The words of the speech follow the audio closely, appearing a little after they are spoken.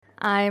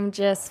I'm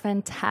just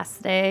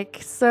fantastic.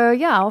 So,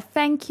 yeah,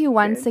 thank you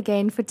once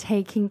again for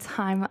taking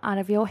time out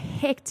of your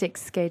hectic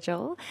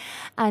schedule.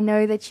 I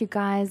know that you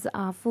guys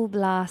are full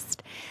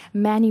blast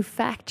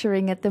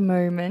manufacturing at the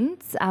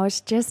moment. I was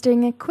just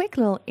doing a quick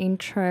little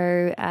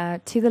intro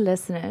to the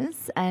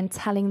listeners and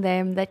telling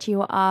them that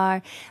you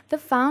are the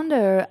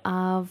founder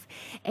of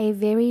a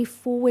very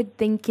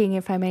forward-thinking,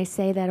 if I may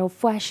say that, or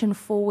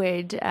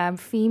fashion-forward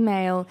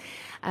female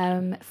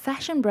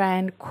fashion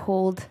brand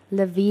called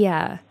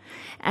Liviya.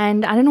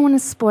 And I don't want to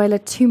spoil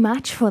it too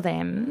much for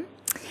them.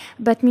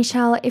 But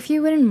Michelle, if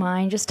you wouldn't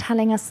mind just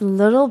telling us a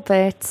little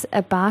bit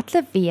about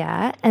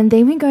Liviya, and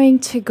then we're going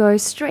to go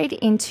straight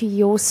into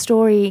your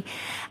story,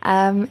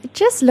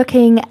 just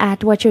looking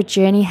at what your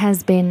journey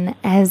has been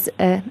as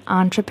an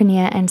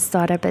entrepreneur and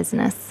start a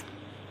business.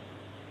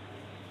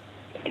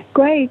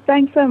 Great.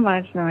 Thanks so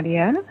much,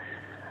 Nadia.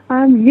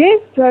 Yes,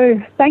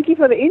 so thank you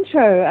for the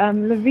intro.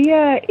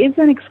 Liviya is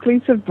an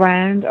exclusive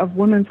brand of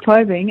women's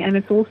clothing, and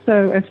it's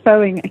also a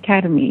sewing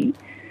academy.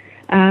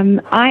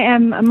 I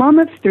am a mom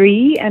of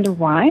three and a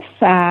wife,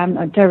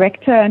 a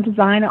director and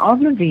designer of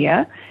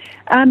Liviya.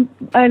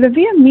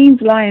 Liviya means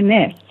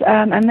Lioness,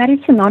 and that is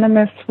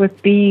synonymous with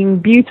being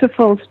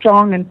beautiful,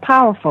 strong, and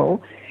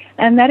powerful.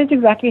 And that is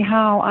exactly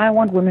how I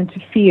want women to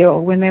feel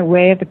when they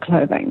wear the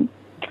clothing.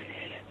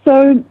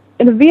 So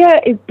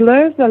Liviya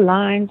blurs the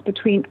lines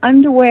between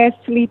underwear,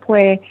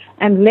 sleepwear,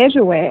 and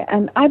leisure wear,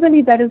 and I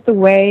believe that is the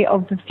way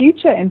of the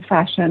future in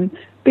fashion,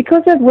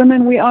 because as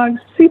women we are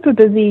super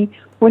busy,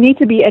 we need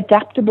to be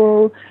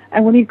adaptable,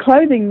 and we need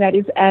clothing that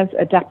is as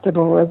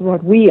adaptable as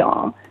what we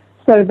are.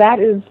 So that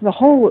is the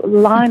whole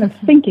line of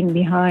thinking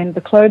behind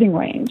the clothing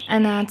range.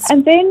 And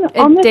then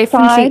on the definitely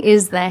side,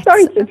 is that.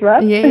 Sorry to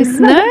interrupt. Yes,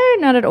 no,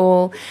 not at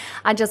all.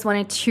 I just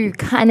wanted to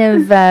kind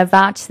of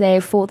vouch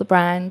there for the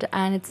brand,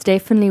 and it's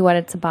definitely what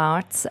it's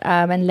about.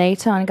 And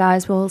later on,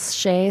 guys, we'll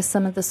share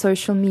some of the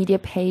social media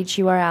page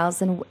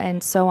URLs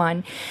and so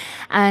on.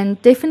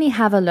 And definitely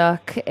have a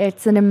look.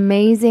 It's an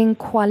amazing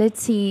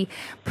quality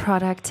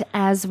product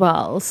as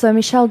well. So,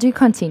 Michelle, do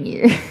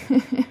continue.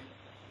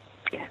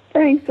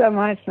 Thanks so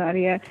much,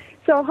 Nadia.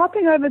 So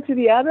hopping over to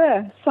the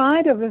other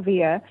side of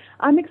Liviya,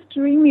 I'm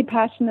extremely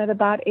passionate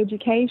about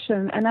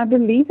education, and I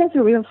believe there's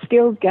a real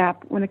skills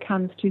gap when it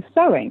comes to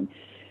sewing.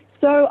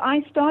 So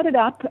I started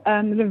up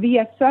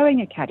Liviya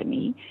Sewing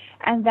Academy,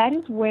 and that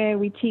is where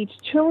we teach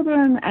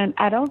children and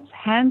adults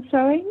hand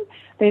sewing.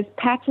 There's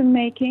pattern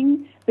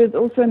making. There's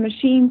also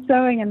machine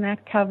sewing, and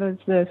that covers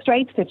the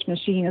straight stitch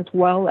machine as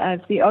well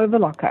as the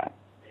overlocker.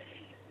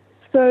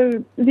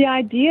 So the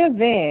idea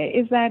there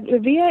is that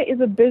Liviya is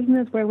a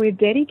business where we're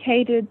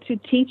dedicated to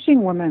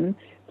teaching women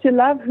to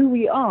love who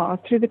we are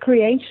through the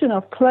creation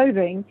of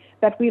clothing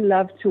that we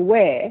love to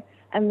wear,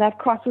 and that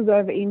crosses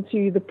over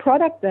into the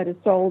product that is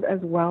sold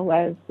as well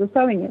as the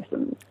sewing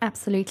lessons.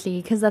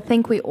 Absolutely, because I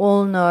think we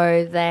all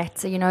know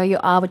that, you know, you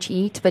are what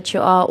you eat, but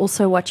you are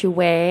also what you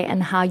wear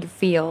and how you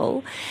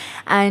feel.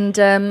 And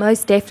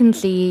most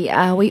definitely,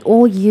 we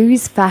all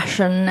use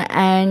fashion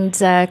and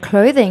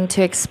clothing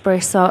to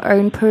express our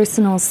own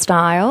personal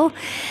style.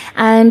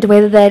 And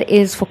whether that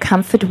is for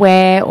comfort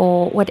wear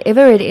or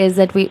whatever it is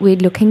that we're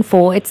looking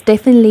for, it's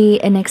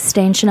definitely an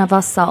extension of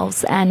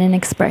ourselves and an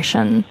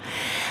expression.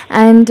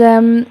 And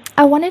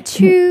I wanted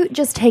to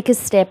just take a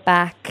step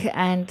back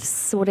and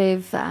sort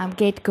of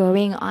get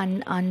going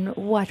on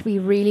what we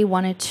really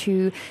wanted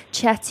to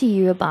chat to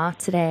you about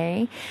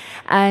today.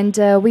 And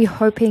we're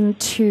hoping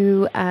to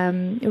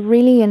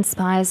really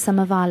inspire some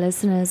of our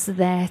listeners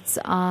that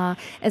are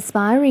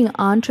aspiring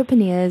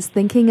entrepreneurs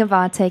thinking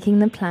about taking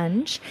the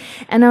plunge.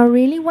 And I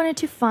really wanted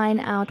to find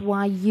out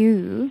why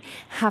you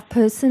have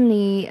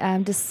personally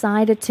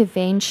decided to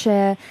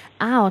venture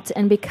out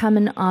and become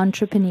an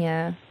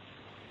entrepreneur.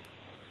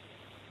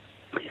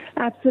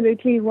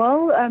 Absolutely.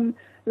 Well,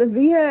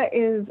 Liviya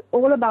is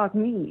all about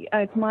me.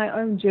 It's my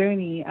own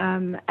journey.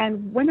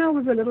 And when I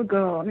was a little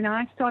girl, I mean,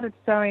 I started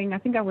sewing, I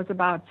think I was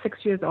about 6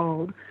 years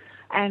old,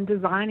 and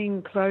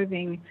designing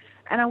clothing.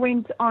 And I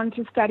went on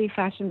to study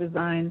fashion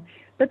design.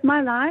 But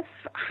my life,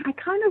 I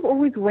kind of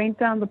always went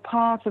down the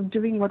path of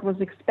doing what was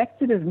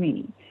expected of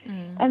me.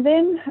 And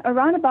then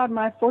around about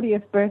my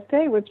 40th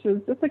birthday, which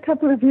was just a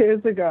couple of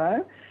years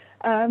ago,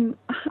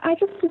 I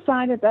just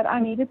decided that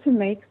I needed to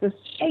make this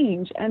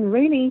change and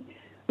really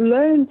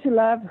learn to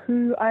love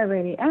who I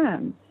really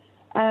am.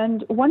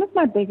 And one of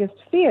my biggest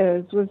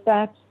fears was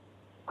that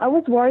I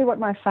was worried what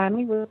my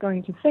family was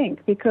going to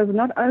think, because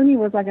not only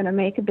was I going to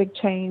make a big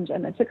change,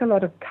 and it took a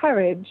lot of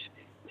courage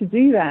to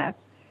do that,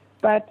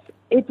 but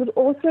it would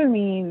also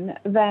mean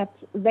that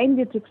they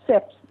needed to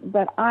accept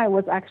that I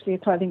was actually a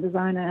clothing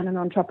designer and an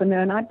entrepreneur,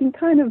 and I'd been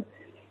kind of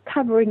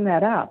covering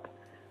that up.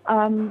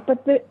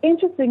 But the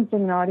interesting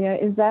thing, Nadia,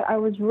 is that I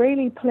was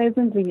really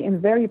pleasantly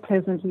and very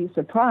pleasantly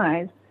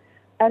surprised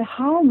at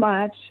how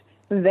much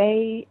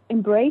they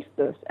embraced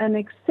this and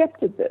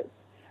accepted this.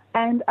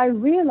 And I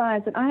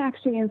realized that I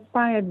actually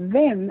inspired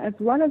them as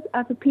well as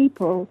other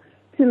people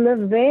to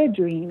live their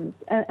dreams.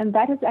 And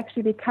that has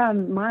actually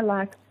become my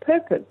life's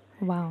purpose,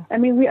 Wow. I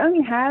mean, we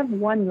only have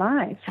one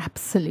life.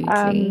 Absolutely.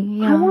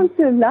 I want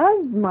to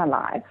love my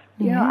life.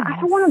 You know, I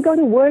don't want to go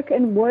to work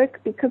and work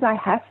because I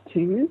have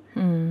to.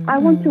 I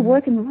want to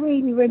work and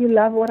really, really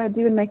love what I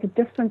do and make a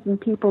difference in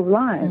people's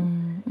lives.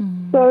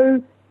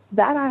 So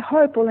that, I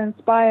hope, will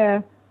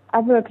inspire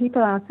other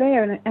people out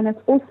there. And it's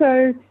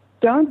also,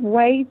 don't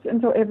wait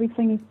until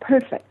everything is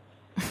perfect,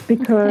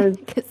 because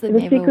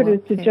the secret is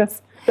to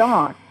just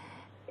start.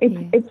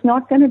 It's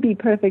not going to be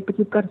perfect, but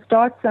you've got to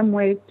start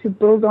somewhere to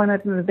build on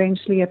it, and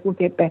eventually it will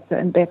get better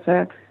and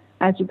better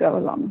as you go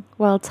along.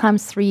 Well,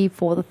 times 3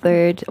 for the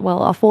third,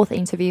 our fourth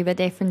interview, but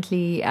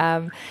definitely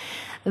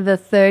the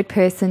third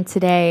person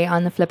today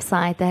on the flip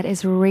side that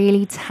is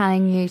really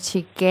telling you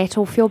to get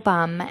off your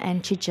bum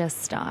and to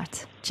just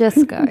start.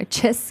 Just go.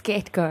 Just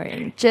get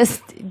going.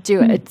 Just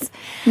do it.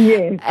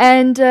 Yes.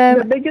 And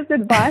the biggest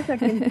advice I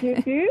can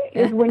give you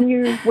is when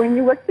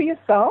you work for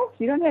yourself,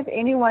 you don't have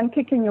anyone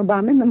kicking your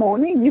bum in the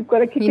morning. You've got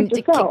to kick it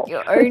yourself. You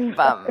kick your own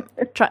bum.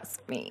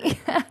 Trust me.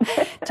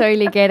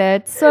 Totally get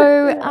it.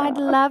 So I'd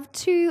love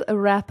to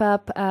wrap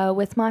up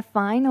with my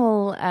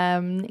final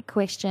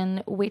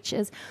question, which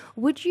is,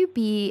 would you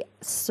be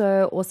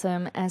so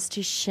awesome as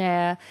to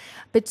share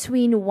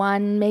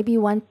between maybe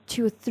 1,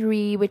 2, or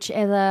 3,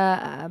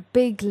 whichever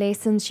big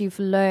lessons you've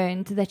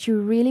learned that you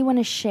really want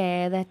to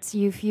share, that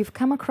you've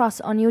come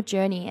across on your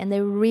journey, and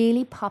they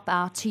really pop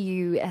out to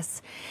you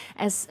as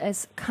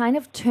kind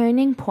of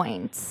turning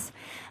points,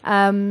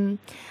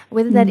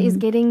 whether that is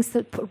getting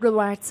the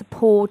right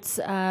support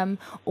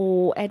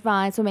or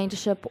advice or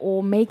mentorship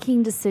or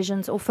making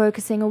decisions or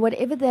focusing or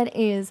whatever that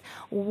is.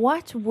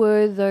 What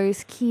were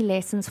those key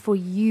lessons for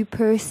you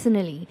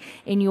personally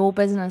in your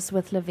business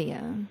with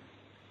Liviya?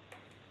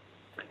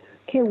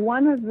 Okay,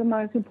 one of the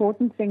most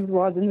important things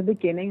was, in the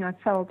beginning, I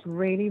felt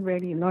really,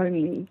 really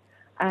lonely.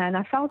 And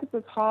I felt it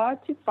was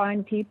hard to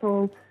find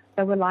people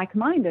that were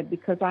like-minded,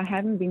 because I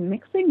hadn't been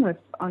mixing with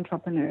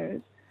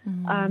entrepreneurs.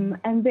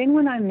 And then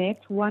when I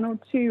met 1 or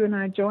 2 and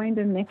I joined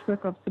a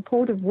network of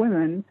supportive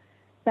women,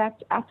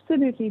 that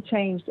absolutely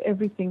changed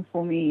everything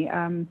for me.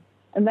 And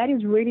that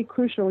is really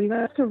crucial. You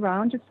got to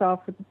surround yourself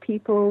with the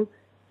people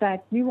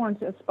that you want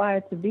to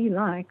aspire to be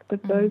like,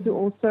 but those who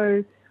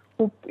also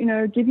will,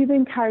 give you the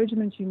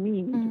encouragement you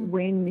need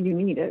when you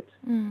need it.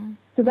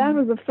 So that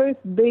was the first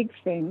big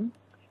thing.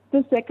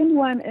 The second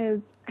one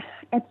is,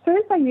 at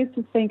first I used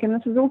to think, and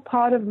this is all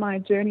part of my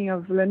journey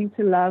of learning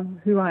to love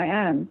who I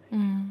am,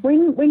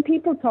 when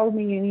people told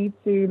me you need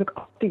to look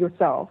after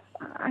yourself,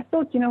 I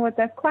thought, you know what,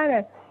 that's quite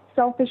a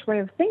selfish way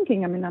of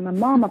thinking. I mean, I'm a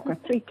mom, I've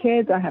got 3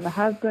 kids, I have a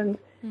husband.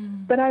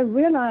 But I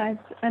realized,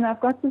 and I've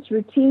got this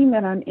routine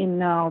that I'm in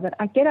now, that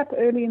I get up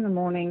early in the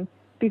morning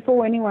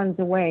before anyone's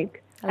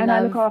awake.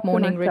 I look after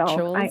morning myself.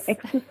 Rituals. I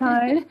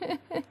exercise.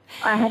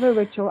 I have a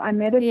ritual. I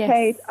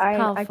meditate. Yes,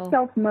 I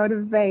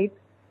self-motivate.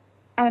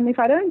 And if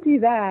I don't do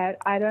that,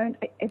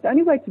 it's the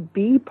only way to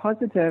be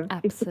positive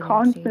is to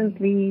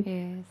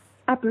constantly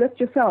uplift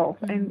yourself.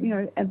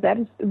 And, and that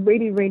is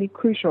really, really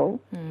crucial.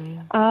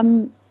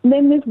 Then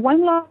there's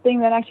one last thing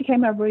that actually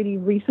came up really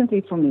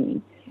recently for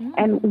me.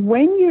 And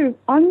when you're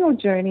on your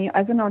journey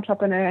as an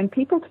entrepreneur and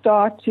people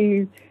start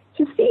to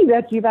see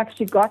that you've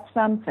actually got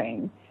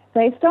something,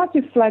 they start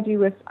to flood you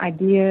with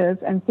ideas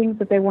and things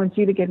that they want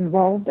you to get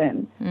involved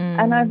in.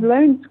 And I've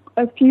learned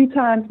a few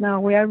times now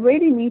where I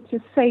really need to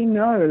say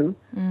no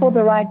for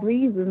the right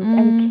reasons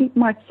and keep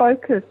my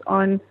focus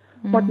on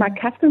what my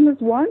customers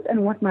want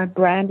and what my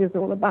brand is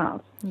all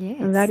about.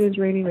 Yes. And that is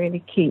really,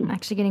 really key. I'm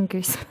actually getting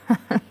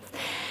goosebumps.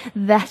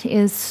 That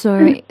is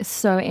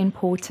so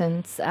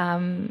important.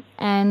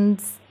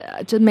 And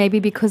just maybe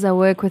because I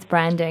work with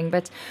branding,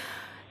 but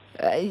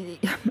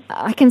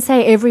I can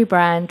say every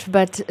brand,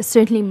 but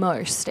certainly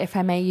most, if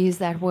I may use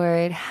that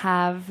word,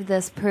 have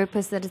this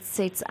purpose that it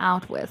sets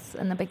out with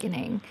in the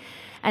beginning.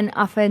 And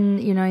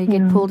often, you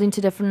get pulled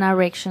into different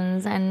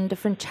directions and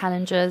different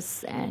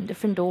challenges and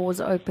different doors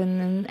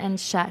open and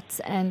shut.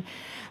 And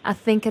I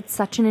think it's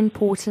such an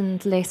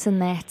important lesson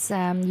that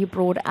you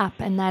brought up,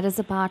 and that is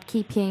about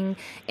keeping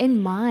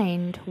in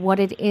mind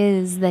what it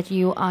is that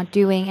you are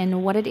doing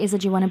and what it is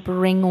that you want to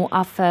bring or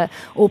offer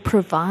or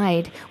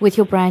provide with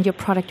your brand, your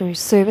product, or your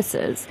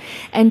services.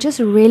 And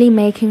just really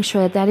making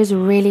sure that is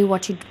really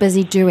what you're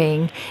busy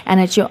doing and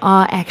that you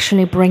are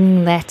actually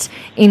bringing that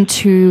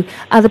into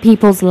other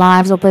people's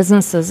lives or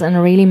businesses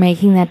and really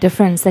making that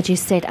difference that you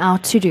set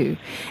out to do.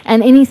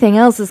 And anything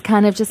else is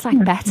kind of just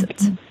like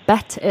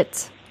bat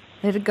it.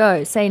 Let it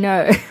go. Say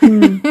no.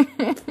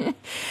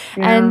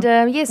 And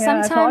yes,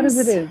 sometimes, as hard as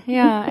it is.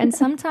 and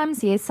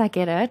sometimes, yes, I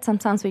get it.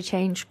 Sometimes we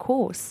change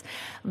course,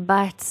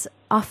 but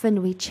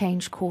often we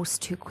change course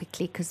too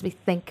quickly because we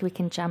think we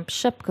can jump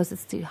ship because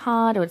it's too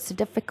hard or it's too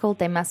difficult.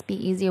 There must be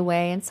easier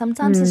way, and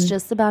sometimes it's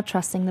just about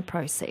trusting the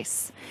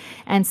process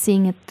and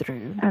seeing it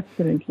through.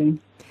 Absolutely.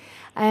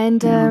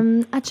 And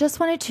I just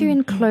wanted to,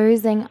 in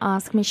closing,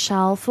 ask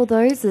Michelle, for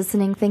those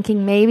listening,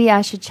 thinking maybe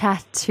I should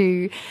chat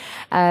to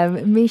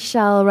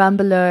Michelle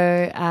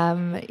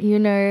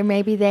Rumbelow,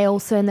 maybe they're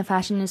also in the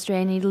fashion industry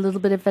and need a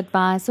little bit of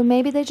advice, or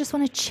maybe they just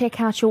want to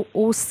check out your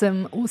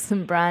awesome,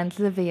 awesome brand,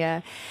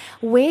 Liviya.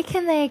 Where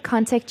can they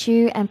contact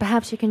you? And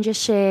perhaps you can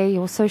just share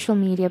your social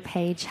media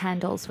page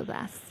handles with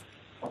us.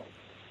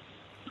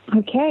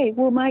 Okay,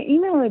 well, my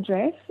email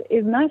address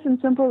is nice and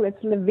simple.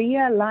 It's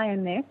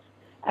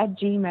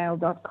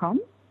liviyalioness@gmail.com.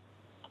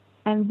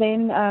 And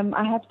then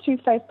I have 2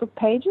 Facebook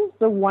pages.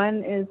 The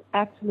one is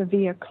at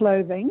Liviya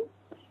Clothing,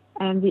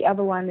 and the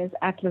other one is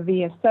at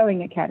Liviya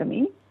Sewing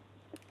Academy.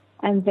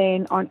 And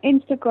then on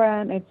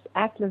Instagram, it's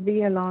at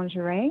Liviya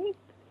Lingerie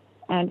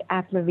and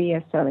at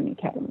Liviya Sewing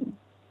Academy.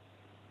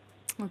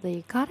 Well, there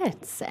you got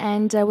it.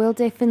 And we'll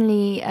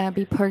definitely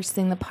be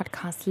posting the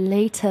podcast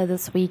later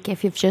this week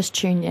if you've just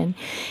tuned in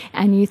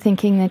and you're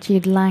thinking that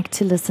you'd like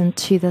to listen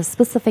to the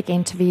specific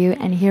interview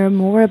and hear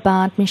more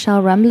about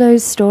Michelle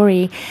Rumbelow's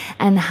story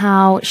and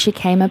how she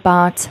came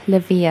about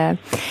Liviya.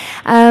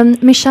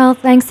 Michelle,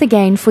 thanks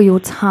again for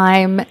your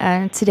time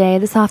today,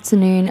 this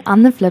afternoon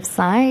on the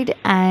Flipside.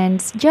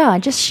 And yeah,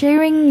 just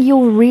sharing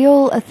your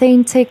real,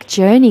 authentic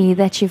journey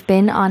that you've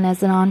been on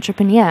as an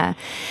entrepreneur.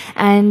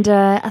 And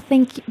I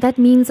think that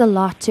means a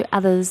lot to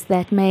others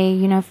that may,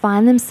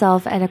 find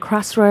themselves at a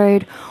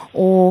crossroad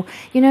or,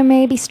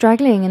 maybe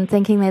struggling and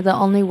thinking they're the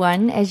only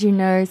one. As you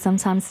know,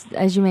 sometimes,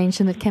 as you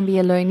mentioned, it can be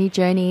a lonely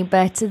journey.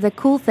 But the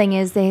cool thing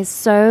is there's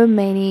so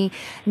many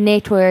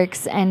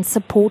networks and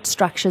support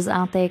structures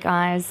out there,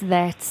 guys,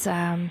 that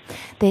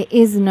there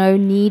is no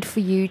need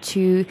for you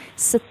to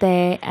sit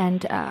there.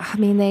 And,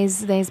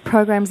 there's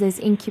programs, there's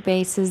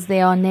incubators,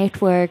 there are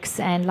networks.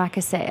 And like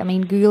I say,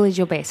 Google is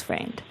your best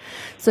friend.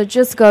 So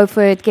just go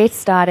for it, get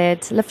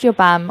started, lift your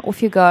bum,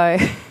 off you go.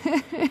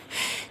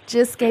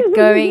 Just get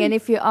going, and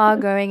if you are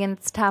going and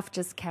it's tough,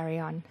 just carry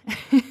on.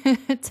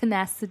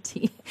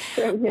 Tenacity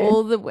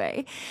all the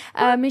way.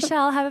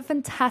 Michelle, have a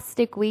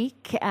fantastic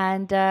week,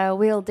 and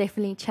we'll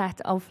definitely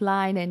chat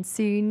offline and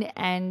soon.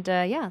 And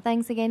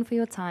thanks again for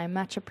your time.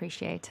 Much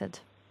appreciated.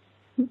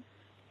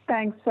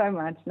 Thanks so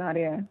much,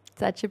 Nadia.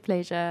 Such a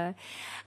pleasure.